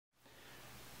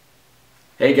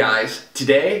Hey guys,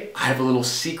 today I have a little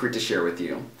secret to share with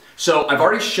you. So I've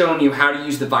already shown you how to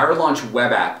use the Viral Launch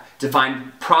web app to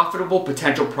find profitable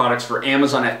potential products for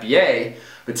Amazon FBA,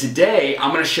 but today I'm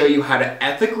going to show you how to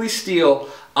ethically steal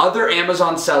other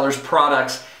Amazon sellers'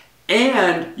 products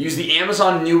and use the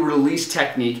Amazon new release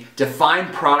technique to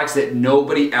find products that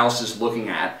nobody else is looking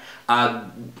at.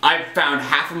 I've found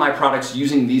half of my products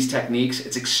using these techniques.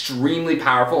 It's extremely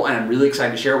powerful and I'm really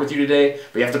excited to share it with you today,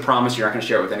 but you have to promise you're not going to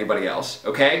share it with anybody else,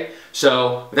 okay?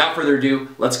 So without further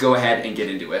ado, let's go ahead and get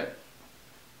into it.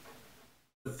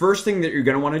 The first thing that you're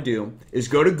going to want to do is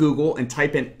go to Google and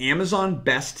type in Amazon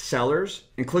best sellers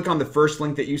and click on the first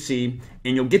link that you see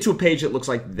and you'll get to a page that looks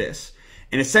like this.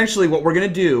 And essentially what we're going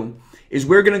to do is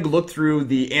we're going to look through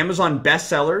the Amazon best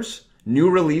sellers, new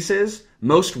releases,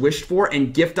 most wished for,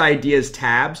 and gift ideas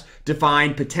tabs to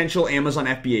find potential Amazon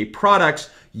FBA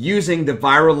products using the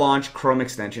Viral Launch Chrome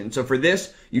extension. So for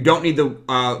this, you don't need the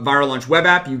Viral Launch web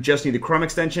app, you just need the Chrome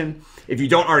extension. If you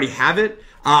don't already have it,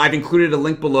 I've included a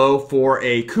link below for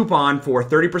a coupon for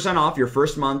 30% off your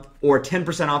first month or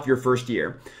 10% off your first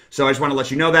year. So I just want to let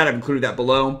you know that. I've included that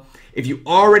below. If you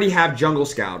already have Jungle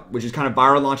Scout, which is kind of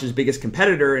Viral Launch's biggest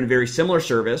competitor in a very similar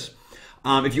service,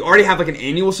 if you already have like an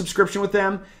annual subscription with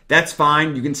them, that's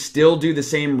fine. You can still do the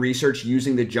same research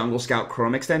using the Jungle Scout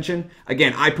Chrome extension.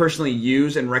 Again, I personally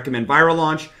use and recommend Viral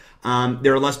Launch.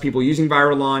 There are less people using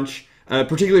Viral Launch,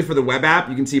 particularly for the web app.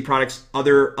 You can see products a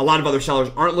lot of other sellers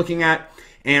aren't looking at.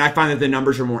 And I find that the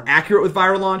numbers are more accurate with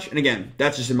Viral Launch. And again,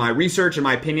 that's just in my research, in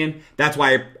my opinion. That's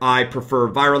why I prefer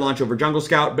Viral Launch over Jungle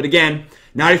Scout. But again,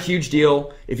 not a huge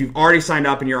deal if you've already signed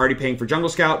up and you're already paying for Jungle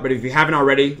Scout. But if you haven't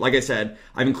already, like I said,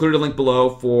 I've included a link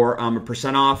below for a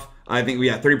percent off. I think we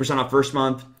have 30% off first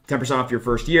month, 10% off your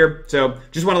first year. So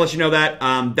just want to let you know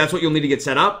that that's what you'll need to get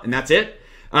set up, and that's it.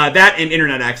 That and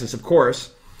internet access, of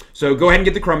course. So go ahead and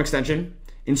get the Chrome extension,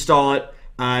 install it,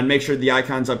 and make sure the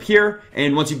icon's up here.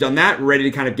 And once you've done that, we're ready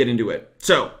to kind of get into it.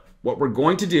 So what we're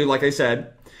going to do, like I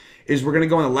said, is we're going to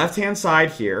go on the left-hand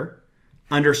side here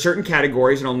under certain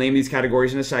categories, and I'll name these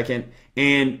categories in a second,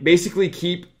 and basically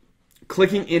keep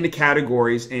clicking into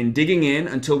categories and digging in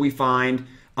until we find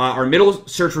our middle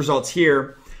search results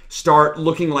here start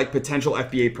looking like potential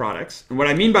FBA products. And what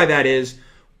I mean by that is,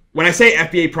 when I say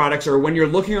FBA products, or when you're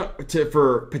looking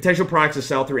for potential products to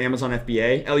sell through Amazon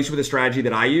FBA, at least with the strategy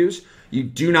that I use, you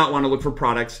do not want to look for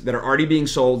products that are already being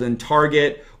sold in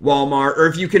Target, Walmart, or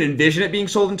if you can envision it being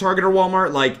sold in Target or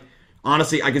Walmart, like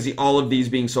honestly, I can see all of these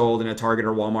being sold in a Target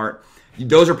or Walmart.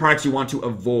 Those are products you want to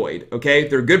avoid, okay?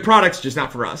 They're good products, just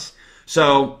not for us.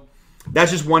 So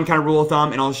that's just one kind of rule of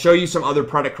thumb, and I'll show you some other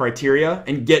product criteria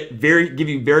and give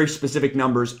you very specific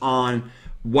numbers on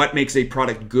what makes a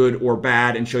product good or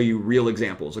bad and show you real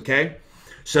examples, okay?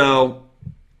 So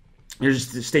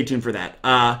just stay tuned for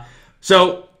that.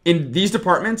 So in these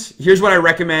departments, here's what I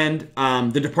recommend,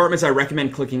 the departments I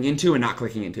recommend clicking into and not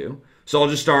clicking into. So I'll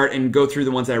just start and go through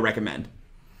the ones that I recommend.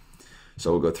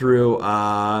 So we'll go through,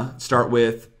 start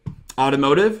with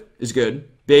automotive is good,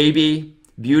 baby,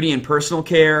 beauty and personal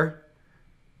care,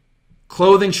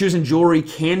 clothing, shoes, and jewelry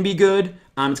can be good.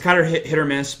 It's kind of hit or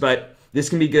miss, but this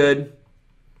can be good.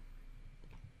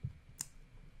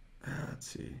 Let's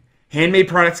see. Handmade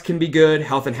products can be good.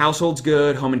 Health and household's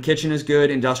good. Home and kitchen is good.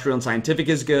 Industrial and scientific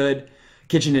is good.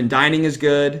 Kitchen and dining is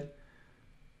good.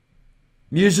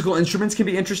 Musical instruments can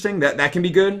be interesting. That can be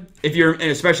good. And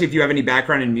especially if you have any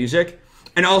background in music.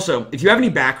 And also, if you have any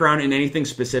background in anything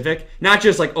specific, not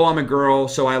just like, oh, I'm a girl,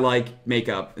 so I like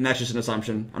makeup. And that's just an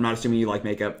assumption. I'm not assuming you like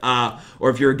makeup. Or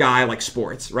if you're a guy, like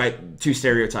sports, right? Two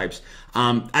stereotypes.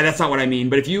 That's not what I mean.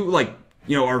 But if you like,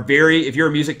 if you're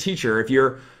a music teacher, if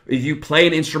you play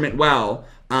an instrument well,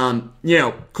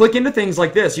 click into things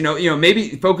like this. Maybe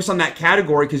focus on that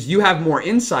category because you have more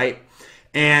insight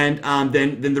and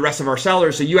than the rest of our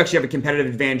sellers. So you actually have a competitive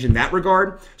advantage in that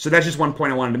regard. So that's just one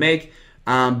point I wanted to make.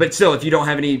 But still, if you don't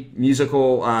have any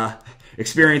musical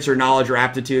experience or knowledge or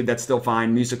aptitude, that's still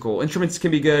fine. Musical instruments can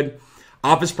be good.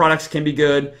 Office products can be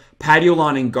good. Patio,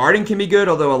 lawn, and garden can be good,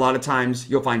 although a lot of times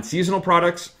you'll find seasonal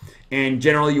products. And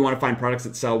generally, you want to find products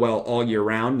that sell well all year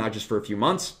round, not just for a few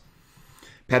months.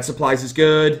 Pet supplies is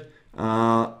good.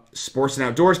 Sports and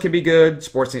outdoors can be good.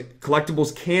 Sports and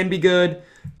collectibles can be good.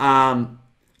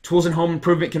 Tools and home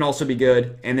improvement can also be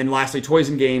good. And then lastly, toys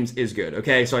and games is good.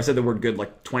 Okay, so I said the word good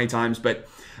like 20 times, but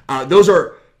those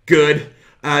are good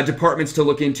departments to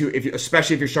look into,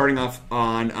 especially if you're starting off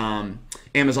on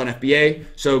Amazon FBA.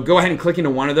 So go ahead and click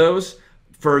into one of those.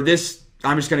 For this,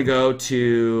 I'm just going to go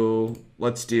to,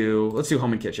 let's do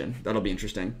home and kitchen. That'll be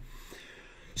interesting.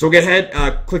 So we'll get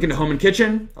ahead, click into home and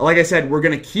kitchen. Like I said, we're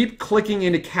going to keep clicking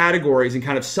into categories and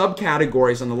kind of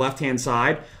subcategories on the left-hand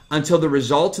side until the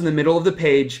results in the middle of the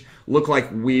page look like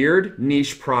weird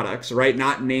niche products, right?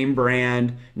 Not name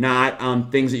brand,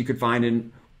 not things that you could find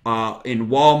in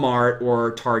Walmart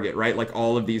or Target, right? Like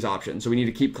all of these options. So we need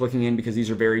to keep clicking in because these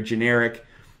are very generic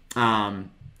brands,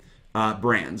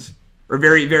 or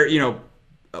very, very,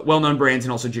 well-known brands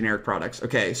and also generic products.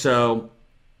 Okay, so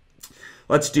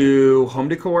let's do home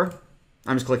decor.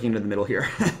 I'm just clicking into the middle here.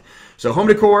 So home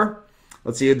decor,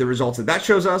 let's see the results that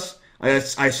shows us. I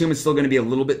assume it's still going to be a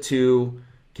little bit too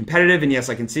competitive, and yes,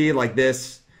 I can see like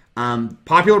this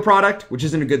popular product, which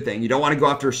isn't a good thing. You don't want to go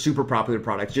after a super popular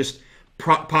product, just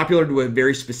popular to a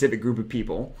very specific group of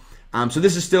people. So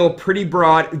this is still pretty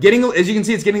broad. As you can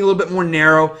see, it's getting a little bit more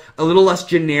narrow, a little less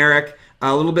generic,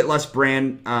 a little bit less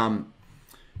brand, a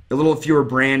little fewer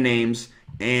brand names,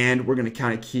 and we're going to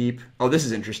kind of keep. Oh, this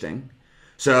is interesting.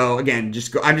 So again,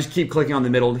 I just keep clicking on the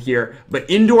middle here. But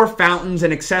indoor fountains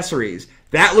and accessories,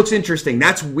 that looks interesting.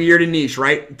 That's weird and niche,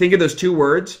 right? Think of those two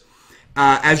words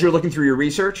as you're looking through your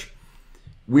research.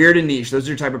 Weird and niche. Those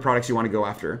are the type of products you want to go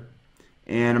after.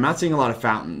 And I'm not seeing a lot of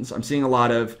fountains. I'm seeing a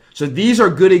lot of. So these are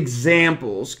good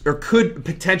examples, or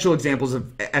potential examples of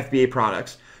FBA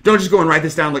products. Don't just go and write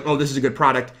this down like, oh, this is a good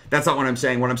product. That's not what I'm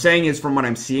saying. What I'm saying is, from what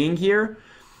I'm seeing here,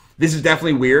 this is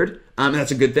definitely weird, and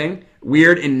that's a good thing.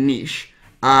 Weird and niche.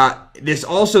 This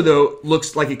also, though,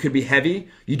 looks like it could be heavy.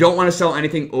 You don't want to sell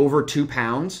anything over 2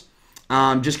 pounds,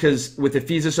 just because with the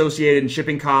fees associated and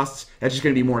shipping costs, that's just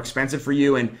going to be more expensive for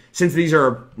you. And since these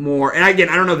are more, and again,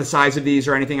 I don't know the size of these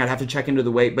or anything. I'd have to check into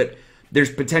the weight, but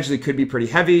there's potentially could be pretty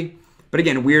heavy. But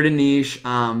again, weird and niche.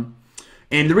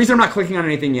 And the reason I'm not clicking on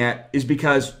anything yet is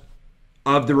because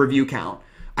of the review count.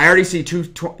 I already see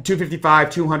 255,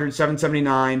 200,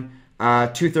 779,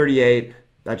 238.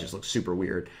 That just looks super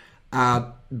weird.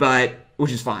 But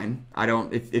which is fine. I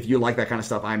don't. If you like that kind of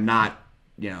stuff, I'm not.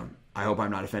 I hope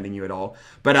I'm not offending you at all.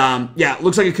 But yeah, it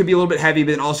looks like it could be a little bit heavy.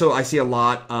 But then also, I see a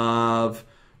lot of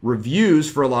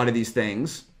reviews for a lot of these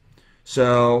things.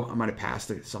 So I might have passed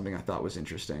something I thought was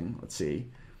interesting. Let's see.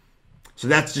 So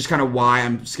that's just kind of why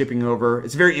I'm skipping over.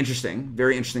 It's very interesting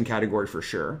category for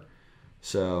sure.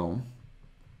 So I'm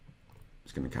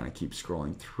just going to kind of keep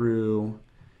scrolling through.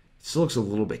 It still looks a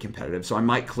little bit competitive. So I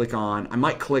might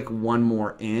click one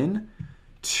more in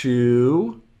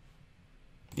to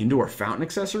indoor fountain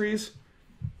accessories.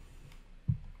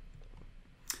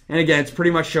 And again, it's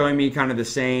pretty much showing me kind of the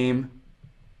same,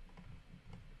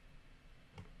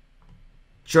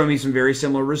 showing me some very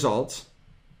similar results.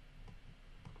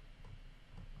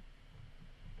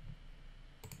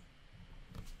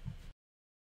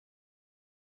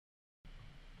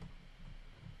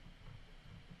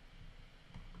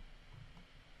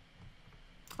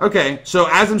 Okay, so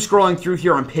as I'm scrolling through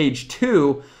here on page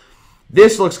 2,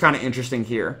 this looks kind of interesting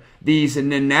here. These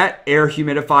Nanette air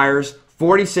humidifiers,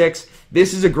 46.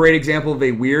 This is a great example of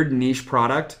a weird niche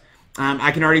product.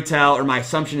 I can already tell, or my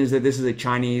assumption is that this is a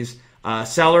Chinese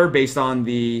seller based on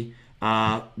the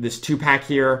this 2-pack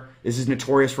here. This is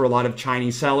notorious for a lot of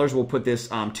Chinese sellers. We'll put this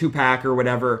 2-pack or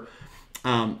whatever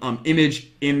image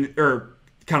in, or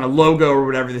kind of logo or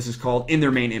whatever this is called, in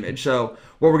their main image. So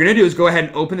what we're going to do is go ahead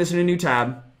and open this in a new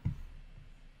tab.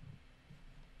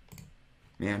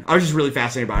 Man, I was just really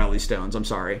fascinated by all these stones. I'm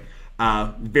sorry.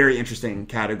 Very interesting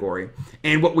category.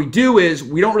 And what we do is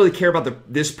we don't really care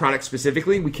about this product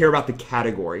specifically. We care about the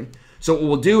category. So what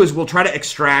we'll do is we'll try to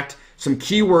extract some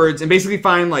keywords and basically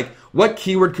find like what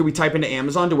keyword could we type into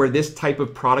Amazon to where this type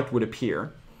of product would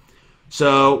appear.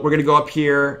 So we're going to go up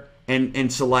here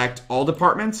and select all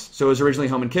departments. So it was originally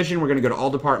home and kitchen. We're going to go to all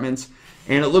departments.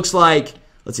 And it looks like,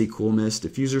 let's see, cool mist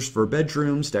diffusers for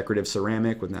bedrooms, decorative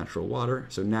ceramic with natural water.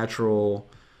 So natural,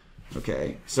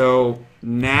 okay. So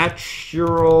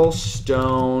natural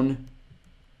stone,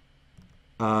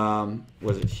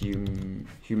 was it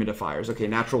humidifiers? Okay,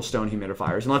 natural stone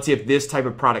humidifiers. And let's see if this type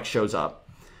of product shows up.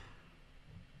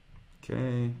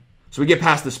 Okay. So we get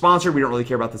past the sponsored. We don't really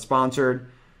care about the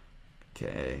sponsored.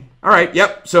 Okay. All right.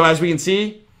 Yep. So as we can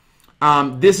see,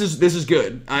 this is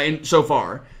good so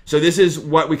far. So this is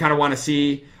what we kind of want to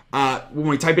see when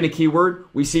we type in a keyword.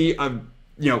 We see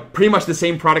pretty much the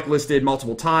same product listed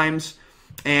multiple times,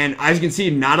 and as you can see,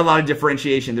 not a lot of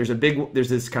differentiation. There's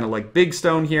this kind of like big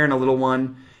stone here and a little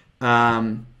one.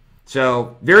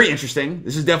 So very interesting.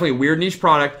 This is definitely a weird niche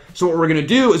product. So what we're going to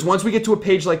do is once we get to a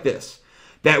page like this,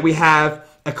 that we have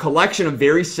a collection of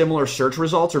very similar search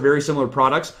results or very similar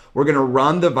products, we're going to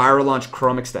run the Viral Launch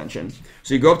Chrome extension.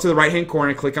 So you go up to the right-hand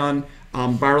corner, click on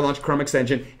Viral Launch Chrome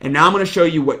extension, and now I'm going to show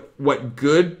you what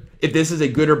good, if this is a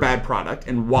good or bad product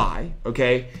and why,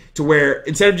 okay? To where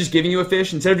instead of just giving you a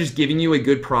fish, instead of just giving you a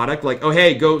good product, like, oh,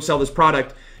 hey, go sell this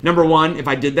product, number one, if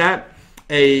I did that,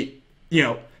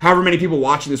 however many people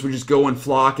watching this would just go and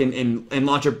flock and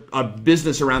launch a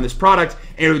business around this product.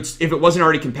 And if it wasn't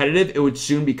already competitive, it would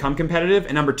soon become competitive.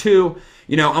 And number two,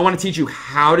 I want to teach you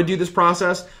how to do this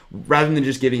process rather than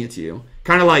just giving it to you.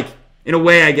 Kind of like, in a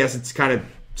way, I guess it's kind of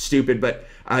stupid, but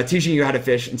teaching you how to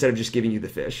fish instead of just giving you the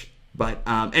fish. But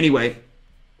anyway,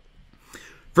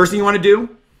 first thing you want to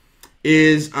do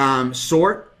is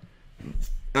sort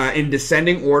in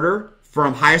descending order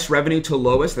from highest revenue to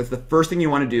lowest. That's the first thing you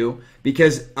want to do,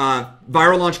 because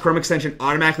Viral Launch Chrome extension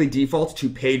automatically defaults to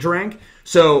page rank.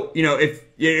 So, if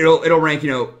it'll rank,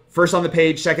 first on the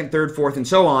page, second, third, fourth, and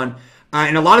so on.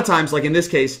 And a lot of times, like in this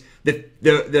case,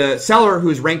 the seller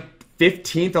who's ranked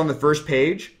 15th on the first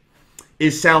page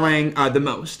is selling the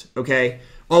most, okay?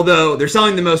 Although they're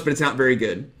selling the most, but it's not very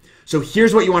good. So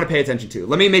here's what you want to pay attention to.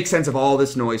 Let me make sense of all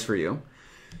this noise for you.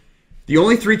 The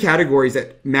only three categories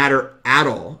that matter at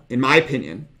all, in my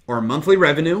opinion, are monthly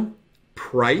revenue,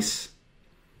 price,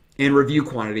 and review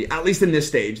quantity, at least in this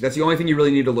stage. That's the only thing you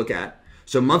really need to look at.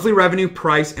 So monthly revenue,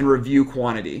 price, and review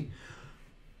quantity.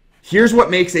 Here's what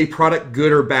makes a product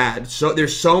good or bad. So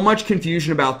there's so much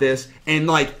confusion about this, and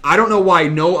I don't know why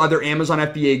no other Amazon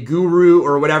FBA guru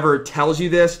or whatever tells you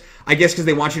this. I guess because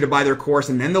they want you to buy their course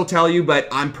and then they'll tell you, but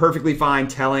I'm perfectly fine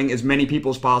telling as many people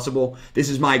as possible. This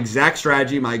is my exact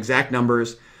strategy, my exact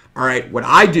numbers. All right, what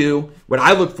I do, what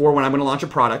I look for when I'm going to launch a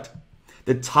product,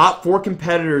 the top 4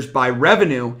 competitors by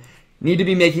revenue need to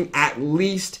be making at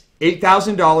least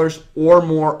 $8,000 or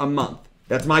more a month.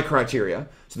 That's my criteria.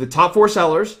 So the top 4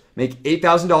 sellers make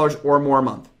 $8,000 or more a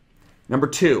month. Number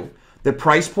 2, the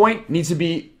price point needs to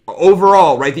be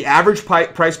overall, right? The average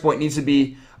price point needs to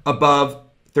be above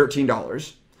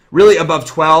 $13. Really above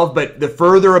 $12, but the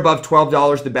further above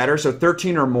 $12, the better. So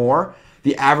 13 or more,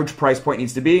 the average price point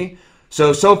needs to be.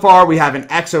 So far we have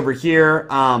an X over here.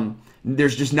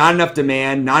 There's just not enough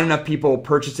demand, not enough people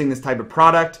purchasing this type of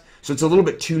product. So it's a little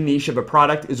bit too niche of a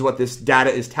product is what this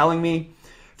data is telling me.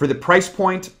 For the price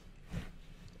point,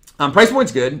 price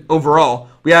point's good overall.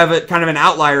 We have a kind of an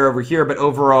outlier over here, but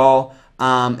overall,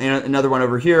 and another one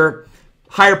over here,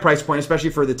 higher price point,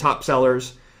 especially for the top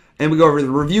sellers. And we go over the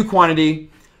review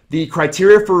quantity. The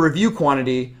criteria for review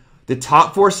quantity, the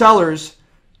top 4 sellers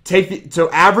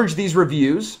average these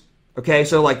reviews. Okay,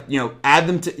 so add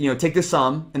them to, take the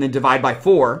sum and then divide by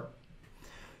 4.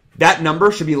 That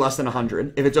number should be less than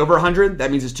 100. If it's over 100,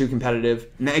 that means it's too competitive.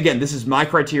 And again, this is my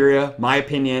criteria, my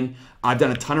opinion. I've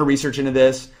done a ton of research into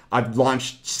this. I've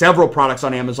launched several products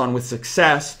on Amazon with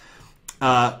success,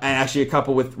 and actually a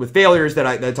couple with failures that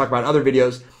I talk about in other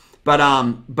videos. But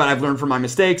I've learned from my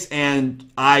mistakes,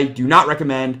 and I do not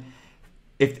recommend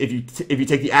if you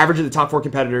take the average of the top 4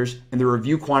 competitors and the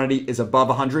review quantity is above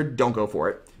 100, don't go for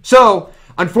it. So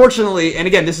unfortunately, and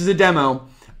again, this is a demo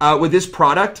with this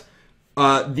product.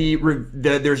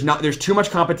 There's too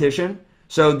much competition.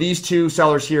 So these 2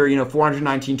 sellers here,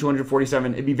 419,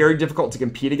 247, it'd be very difficult to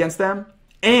compete against them,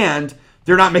 and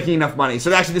they're not making enough money.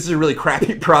 So actually, this is a really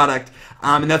crappy product,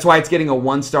 and that's why it's getting a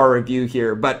 1-star review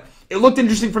here. But it looked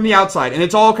interesting from the outside, and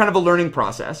it's all kind of a learning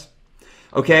process.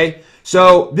 Okay,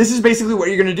 so this is basically what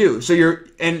you're going to do. So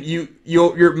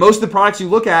most of the products you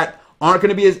look at aren't going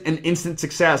to be an instant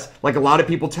success, like a lot of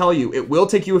people tell you. It will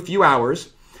take you a few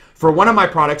hours. For one of my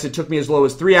products, it took me as low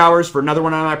as 3 hours. For another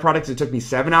one of my products, it took me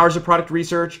 7 hours of product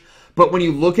research. But when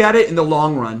you look at it in the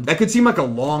long run, that could seem like a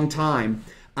long time.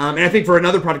 And I think for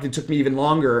another product, it took me even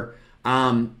longer.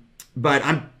 But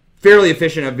I'm fairly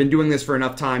efficient. I've been doing this for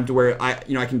enough time to where I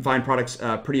can find products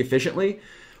pretty efficiently.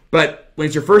 But when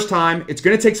it's your first time, it's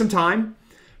going to take some time.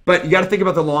 But you got to think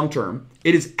about the long term.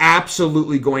 It is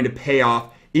absolutely going to pay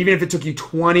off. Even if it took you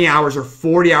 20 hours or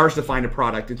 40 hours to find a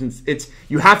product,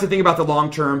 you have to think about the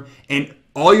long term and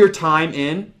all your time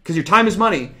in, because your time is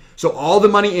money. So all the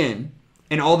money in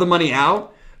and all the money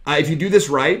out. If you do this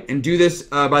right and do this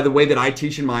by the way that I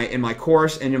teach in my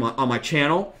course and on my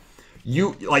channel,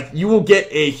 you will get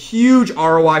a huge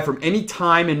ROI from any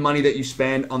time and money that you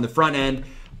spend on the front end.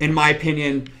 In my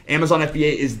opinion, Amazon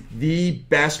FBA is the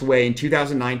best way in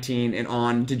 2019 and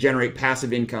on to generate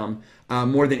passive income.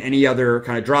 More than any other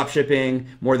kind of drop shipping,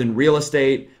 more than real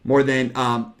estate, more than,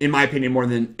 in my opinion, more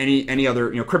than any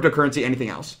other cryptocurrency, anything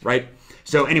else, right?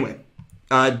 So anyway,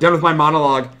 done with my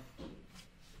monologue.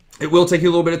 It will take you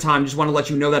a little bit of time. Just want to let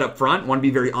you know that up front. Want to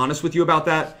be very honest with you about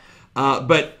that.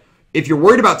 But if you're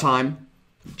worried about time,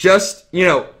 just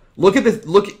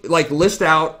list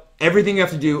out everything you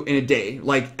have to do in a day,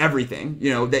 like everything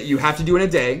that you have to do in a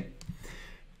day,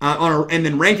 and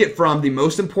then rank it from the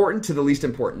most important to the least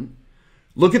important.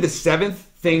 Look at the 7th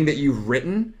thing that you've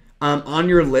written on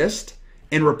your list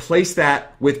and replace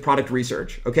that with product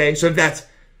research, okay? So if that's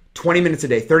 20 minutes a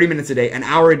day, 30 minutes a day, an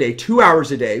hour a day, 2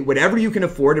 hours a day, whatever you can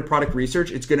afford to product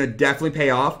research, it's going to definitely pay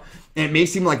off. And it may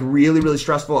seem like really, really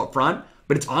stressful up front,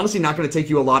 but it's honestly not going to take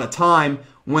you a lot of time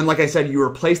when, like I said, you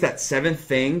replace that 7th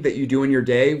thing that you do in your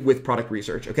day with product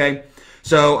research, okay?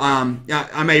 So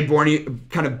I may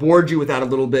kind of bored you with that a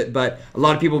little bit, but a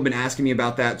lot of people have been asking me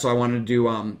about that, so I wanted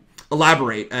to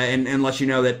elaborate and let you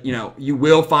know that you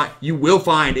will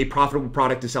find a profitable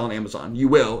product to sell on Amazon. You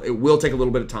will. It will take a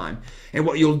little bit of time. And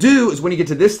what you'll do is when you get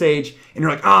to this stage and you're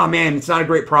like, oh man, it's not a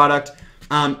great product,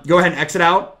 go ahead and exit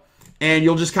out, and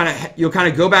you'll kind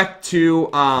of go back to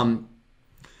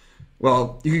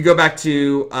you could go back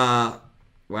to I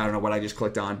don't know what I just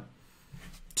clicked on,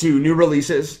 to new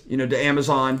releases, to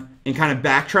Amazon, and kind of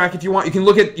backtrack if you want. You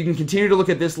can continue to look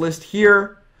at this list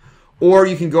here, or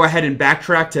you can go ahead and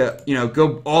backtrack to,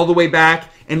 go all the way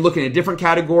back and look in a different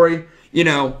category, and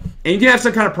you can have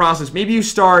some kind of process. Maybe you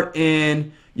start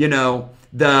in,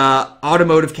 the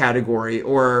automotive category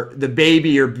or the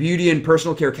baby or beauty and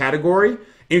personal care category, and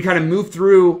you kind of move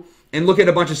through and look at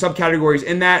a bunch of subcategories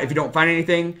in that. If you don't find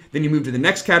anything, then you move to the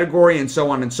next category, and so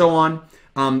on and so on.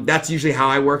 That's usually how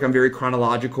I work. I'm very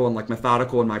chronological and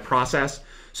methodical in my process.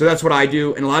 So that's what I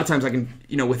do. And a lot of times I can,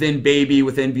 within baby,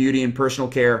 within beauty and personal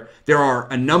care, there are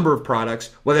a number of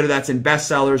products, whether that's in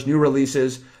bestsellers, new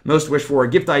releases, most wished for,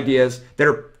 gift ideas, that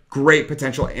are great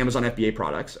potential Amazon FBA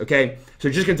products. Okay. So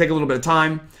it's just going to take a little bit of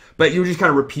time, but you just kind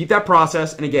of repeat that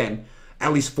process. And again,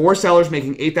 at least 4 sellers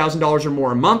making $8,000 or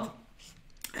more a month,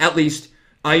 at least,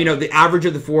 the average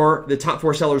of the top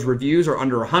 4 sellers reviews are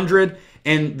under 100,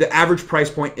 and the average price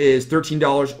point is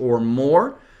 $13 or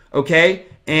more. Okay.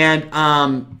 And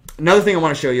another thing I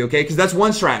want to show you, okay, because that's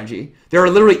one strategy. There are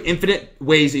literally infinite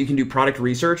ways that you can do product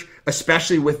research,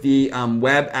 especially with the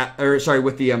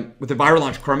with the Viral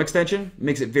Launch Chrome extension. It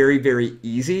makes it very, very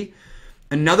easy.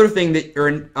 Another thing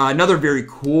another very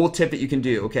cool tip that you can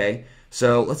do, okay.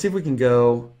 So let's see if we can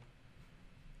go.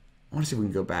 I want to see if we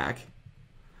can go back.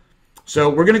 So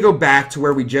we're going to go back to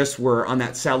where we just were on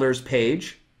that sellers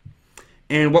page,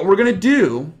 and what we're going to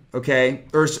do, okay,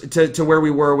 or to where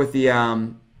we were with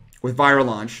the with Viral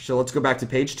Launch. So let's go back to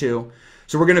page 2.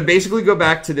 So we're going to basically go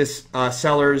back to this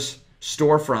seller's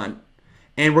storefront,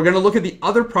 and we're going to look at the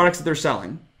other products that they're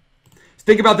selling.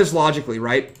 Think about this logically,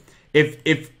 right?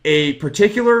 If a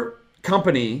particular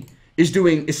company is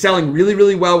selling really,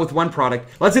 really well with one product,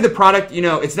 let's say the product,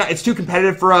 it's too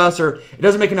competitive for us, or it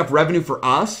doesn't make enough revenue for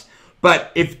us,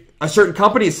 but if a certain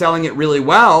company is selling it really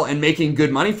well and making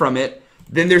good money from it,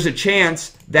 then there's a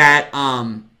chance that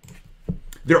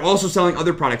they're also selling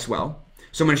other products well.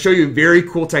 So I'm going to show you a very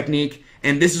cool technique,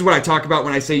 and this is what I talk about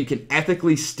when I say you can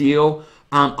ethically steal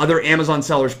other Amazon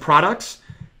sellers' products.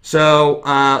 So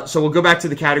we'll go back to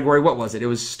the category. What was it? It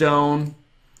was stone.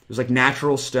 It was like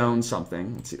natural stone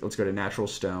something. Let's see. Let's go to natural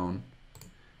stone.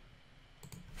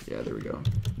 Yeah, there we go.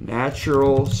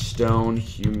 Natural stone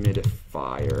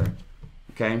humidifier.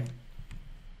 Okay.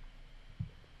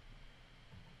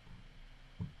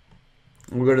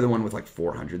 And we'll go to the one with like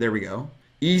 400. There we go.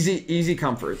 Easy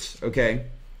Comforts. Okay.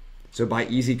 So by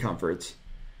Easy Comforts.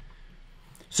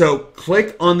 So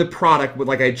click on the product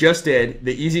like I just did,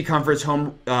 the Easy Comforts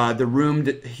home, the room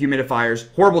humidifiers.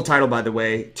 Horrible title, by the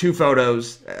way. 2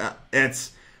 photos.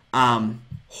 It's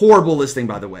horrible listing,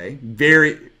 by the way.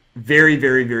 Very, very,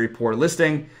 very, very poor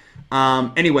listing.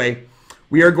 Anyway,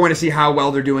 we are going to see how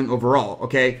well they're doing overall.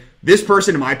 Okay. This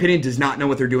person, in my opinion, does not know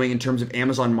what they're doing in terms of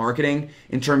Amazon marketing.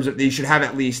 In terms of, they should have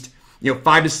at least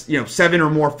 5 to 7 or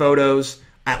more photos,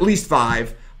 at least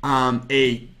 5.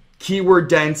 A keyword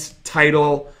dense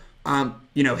title,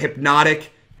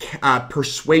 hypnotic,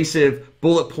 persuasive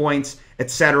bullet points,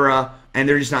 etc. And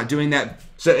they're just not doing that.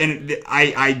 So, and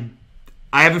I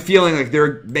have a feeling like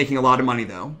they're making a lot of money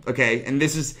though. Okay, and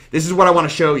this is what I want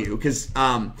to show you, because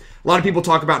a lot of people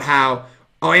talk about how,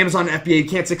 oh, Amazon FBA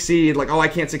can't succeed. Like, oh, I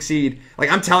can't succeed. Like,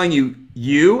 I'm telling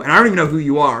you, and I don't even know who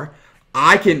you are.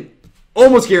 I can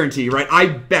almost guarantee, right? I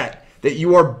bet that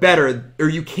you are better, or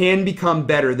you can become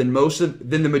better than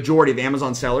the majority of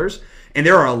Amazon sellers. And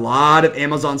there are a lot of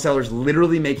Amazon sellers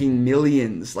literally making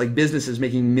millions, like businesses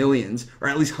making millions, or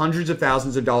at least hundreds of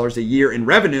thousands of dollars a year in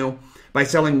revenue by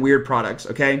selling weird products.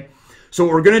 Okay. So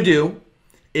what we're going to do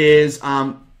is,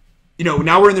 now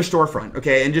we're in their storefront.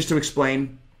 Okay. And just to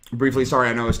explain briefly, sorry,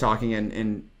 I know I was talking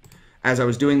and as I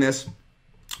was doing this,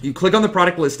 you click on the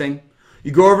product listing,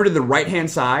 you go over to the right-hand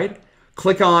side,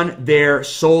 click on their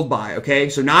sold by, okay?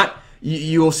 So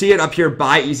you will see it up here,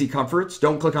 by Easy Comforts.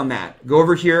 Don't click on that. Go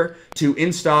over here to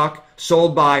in stock,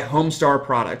 sold by Homestar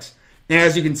products. And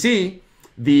as you can see,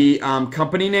 the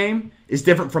company name is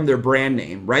different from their brand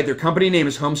name, right? Their company name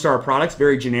is Homestar Products,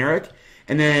 very generic.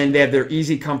 And then they have their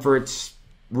Easy Comforts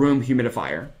room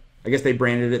humidifier. I guess they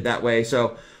branded it that way.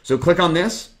 So click on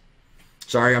this.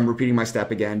 Sorry, I'm repeating my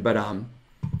step again, but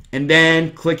and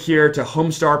then click here to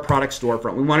Homestar Product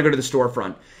Storefront. We want to go to the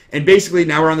storefront. And basically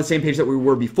now we're on the same page that we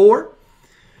were before.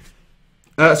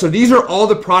 So these are all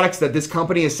the products that this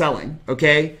company is selling,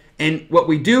 okay? And what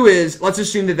we do is, let's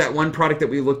assume that that one product that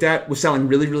we looked at was selling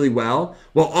really, really well.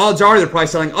 Well, odds are they're probably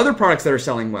selling other products that are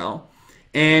selling well.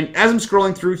 And as I'm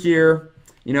scrolling through here,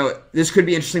 you know, this could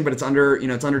be interesting, but it's under, you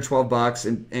know, it's under 12 bucks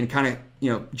and kind of,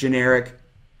 you know, generic.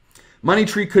 Money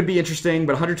Tree could be interesting,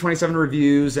 but 127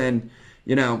 reviews, and,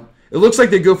 you know, it looks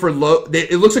like they go for low.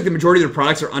 It looks like the majority of their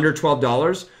products are under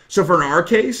 $12. So for in our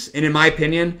case, and in my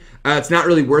opinion, it's not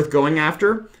really worth going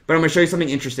after. But I'm going to show you something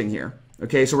interesting here.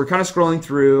 Okay, so we're kind of scrolling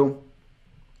through,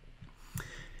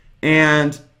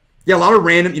 and yeah, a lot of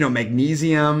random, you know,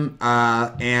 magnesium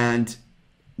and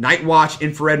Night Watch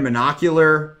infrared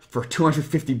monocular for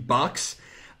 250 bucks.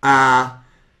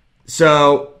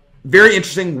 So very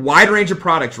interesting, wide range of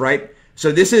products, right?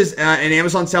 So this is an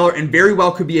Amazon seller, and very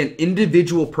well could be an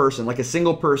individual person, like a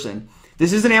single person.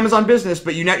 This is an Amazon business,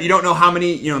 but you don't know how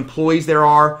many, you know, employees there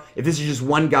are. If this is just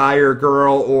one guy or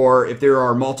girl, or if there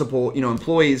are multiple, you know,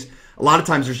 employees. A lot of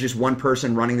times there's just one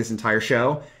person running this entire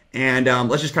show. And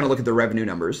let's just kind of look at the revenue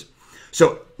numbers.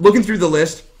 So looking through the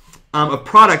list of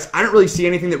products, I don't really see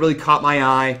anything that really caught my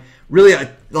eye. Really,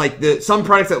 like some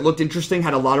products that looked interesting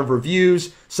had a lot of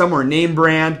reviews. Some were name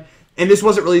brand, and this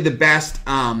wasn't really the best,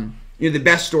 you know, the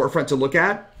best storefront to look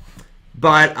at.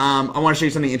 But I want to show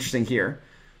you something interesting here.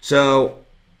 So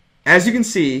as you can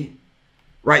see,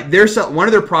 right, one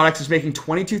of their products is making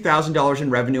 $22,000 in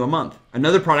revenue a month.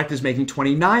 Another product is making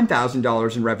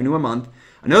 $29,000 in revenue a month.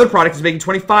 Another product is making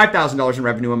 $25,000 in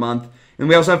revenue a month. And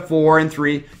we also have 4 and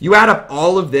 3. You add up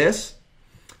all of this.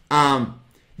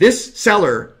 This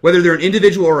seller, whether they're an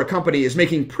individual or a company, is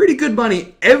making pretty good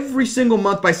money every single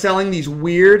month by selling these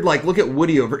weird, like, look at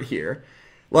Woody over here.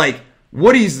 Like,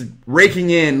 Woody's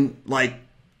raking in, like,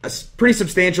 a pretty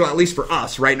substantial, at least for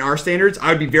us, right, in our standards. I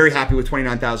would be very happy with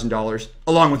 $29,000,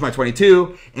 along with my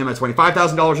 $22,000 and my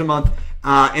 $25,000 a month.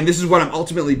 And this is what I'm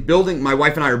ultimately building, my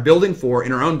wife and I are building for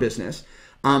in our own business.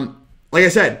 Like I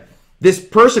said, this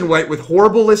person with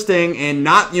horrible listing and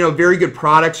not, you know, very good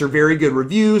products or very good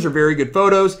reviews or very good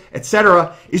photos,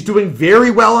 etc., is doing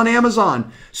very well on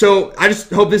Amazon. So I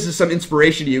just hope this is some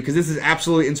inspiration to you, because this is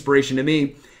absolutely inspiration to me.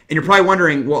 And you're probably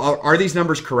wondering, well, are these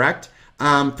numbers correct?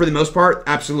 For the most part,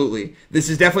 absolutely. This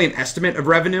is definitely an estimate of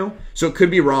revenue, so it could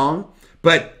be wrong.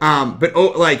 But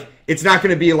like, it's not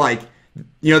going to be like,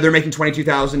 you know, they're making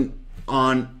 22,000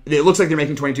 on. It looks like they're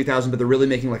making 22,000, but they're really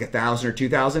making like 1,000 or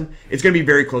 2,000. It's going to be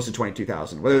very close to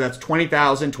 22,000. Whether that's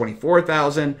 20,000,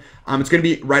 24,000, it's going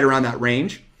to be right around that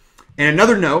range. And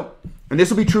another note, and this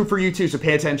will be true for you too, so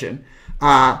pay attention.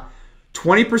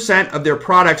 20% of their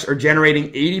products are generating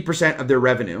 80% of their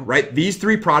revenue, right? These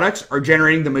 3 products are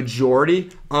generating the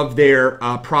majority of their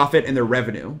profit and their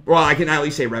revenue. Well, I can at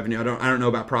least say revenue. I don't know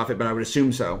about profit, but I would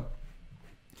assume so.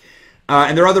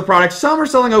 And their other products, some are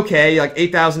selling okay, like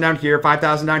 8,000 down here,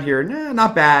 5,000 down here. Nah,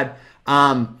 not bad.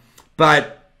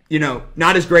 But, you know,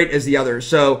 not as great as the others.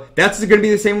 So that's going to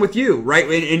be the same with you, right?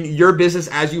 In your business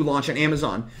as you launch on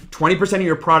Amazon, 20% of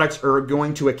your products are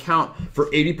going to account for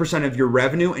 80% of your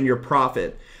revenue and your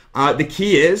profit. The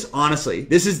key is, honestly,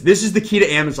 this is the key to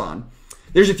Amazon.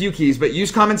 There's a few keys, but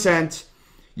use common sense,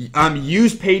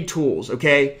 use paid tools,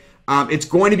 okay? It's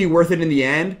going to be worth it in the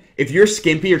end. If you're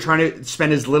skimpy, you're trying to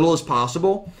spend as little as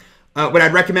possible. What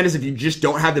I'd recommend is, if you just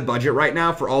don't have the budget right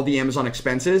now for all the Amazon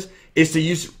expenses, is to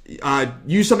use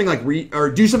something like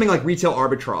do something like retail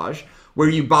arbitrage, where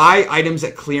you buy items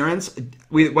at clearance,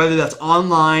 whether that's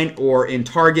online or in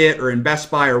Target or in Best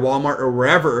Buy or Walmart or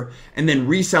wherever, and then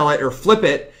resell it or flip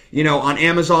it, you know, on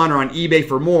Amazon or on eBay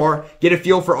for more. Get a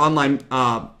feel for online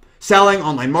selling,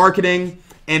 online marketing.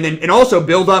 And also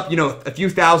build up, you know, a few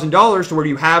 $1,000s to where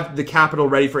you have the capital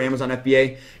ready for Amazon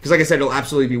FBA. Because like I said, it'll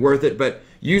absolutely be worth it. But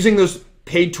using those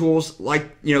paid tools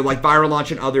like, you know, like Viral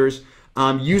Launch and others,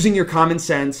 using your common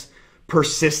sense,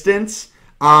 persistence,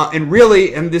 and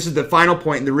really, and this is the final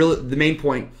point, and the main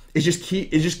point is just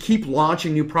keep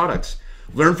launching new products.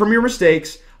 Learn from your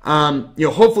mistakes. You know,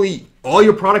 hopefully all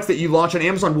your products that you launch on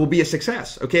Amazon will be a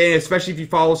success. Okay, and especially if you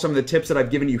follow some of the tips that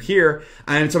I've given you here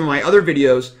and some of my other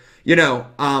videos. You know,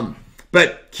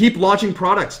 but keep launching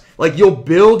products. Like, you'll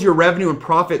build your revenue and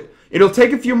profit. It'll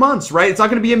take a few months, right? It's not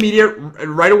going to be immediate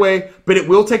right away, but it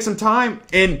will take some time.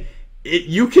 And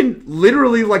you can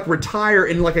literally like retire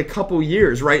in like a couple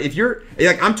years, right? If you're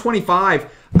like, I'm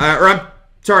 25, I'm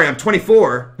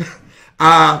 24.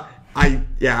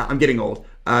 I'm getting old.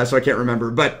 so I can't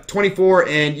remember. But 24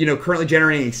 and, currently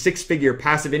generating a 6-figure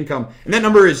passive income. And that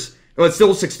number is, well, it's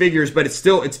still 6 figures, but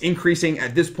it's increasing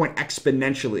at this point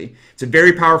exponentially. It's a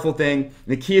very powerful thing. And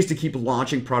the key is to keep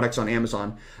launching products on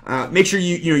Amazon. Make sure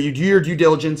you do your due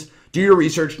diligence, do your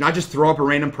research, not just throw up a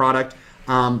random product.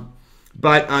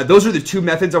 But those are the 2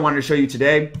 methods I wanted to show you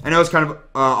today. I know it's kind of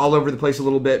all over the place a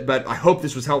little bit, but I hope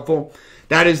this was helpful.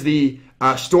 That is the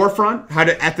storefront, how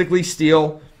to ethically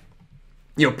steal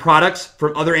products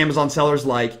from other Amazon sellers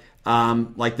like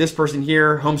this person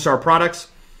here, Homestar Products,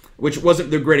 which wasn't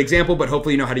the great example, but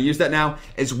hopefully you know how to use that now,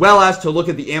 as well as to look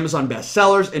at the Amazon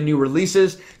bestsellers and new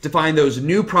releases to find those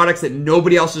new products that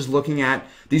nobody else is looking at.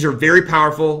 These are very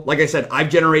powerful. Like I said, I've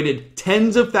generated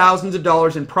tens of thousands of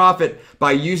dollars in profit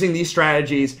by using these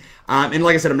strategies. And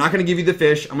like I said, I'm not going to give you the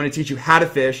fish. I'm going to teach you how to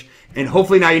fish, and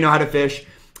hopefully now you know how to fish.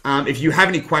 If you have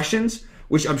any questions,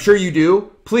 which I'm sure you do,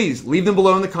 please leave them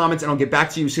below in the comments and I'll get back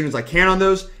to you as soon as I can on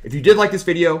those. If you did like this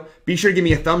video, be sure to give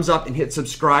me a thumbs up and hit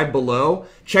subscribe below.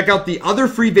 Check out the other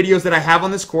free videos that I have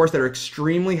on this course that are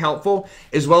extremely helpful,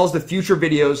 as well as the future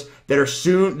videos that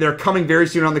are coming very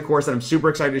soon on the course that I'm super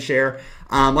excited to share.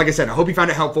 Like I said, I hope you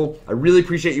found it helpful. I really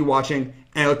appreciate you watching,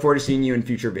 and I look forward to seeing you in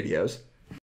future videos.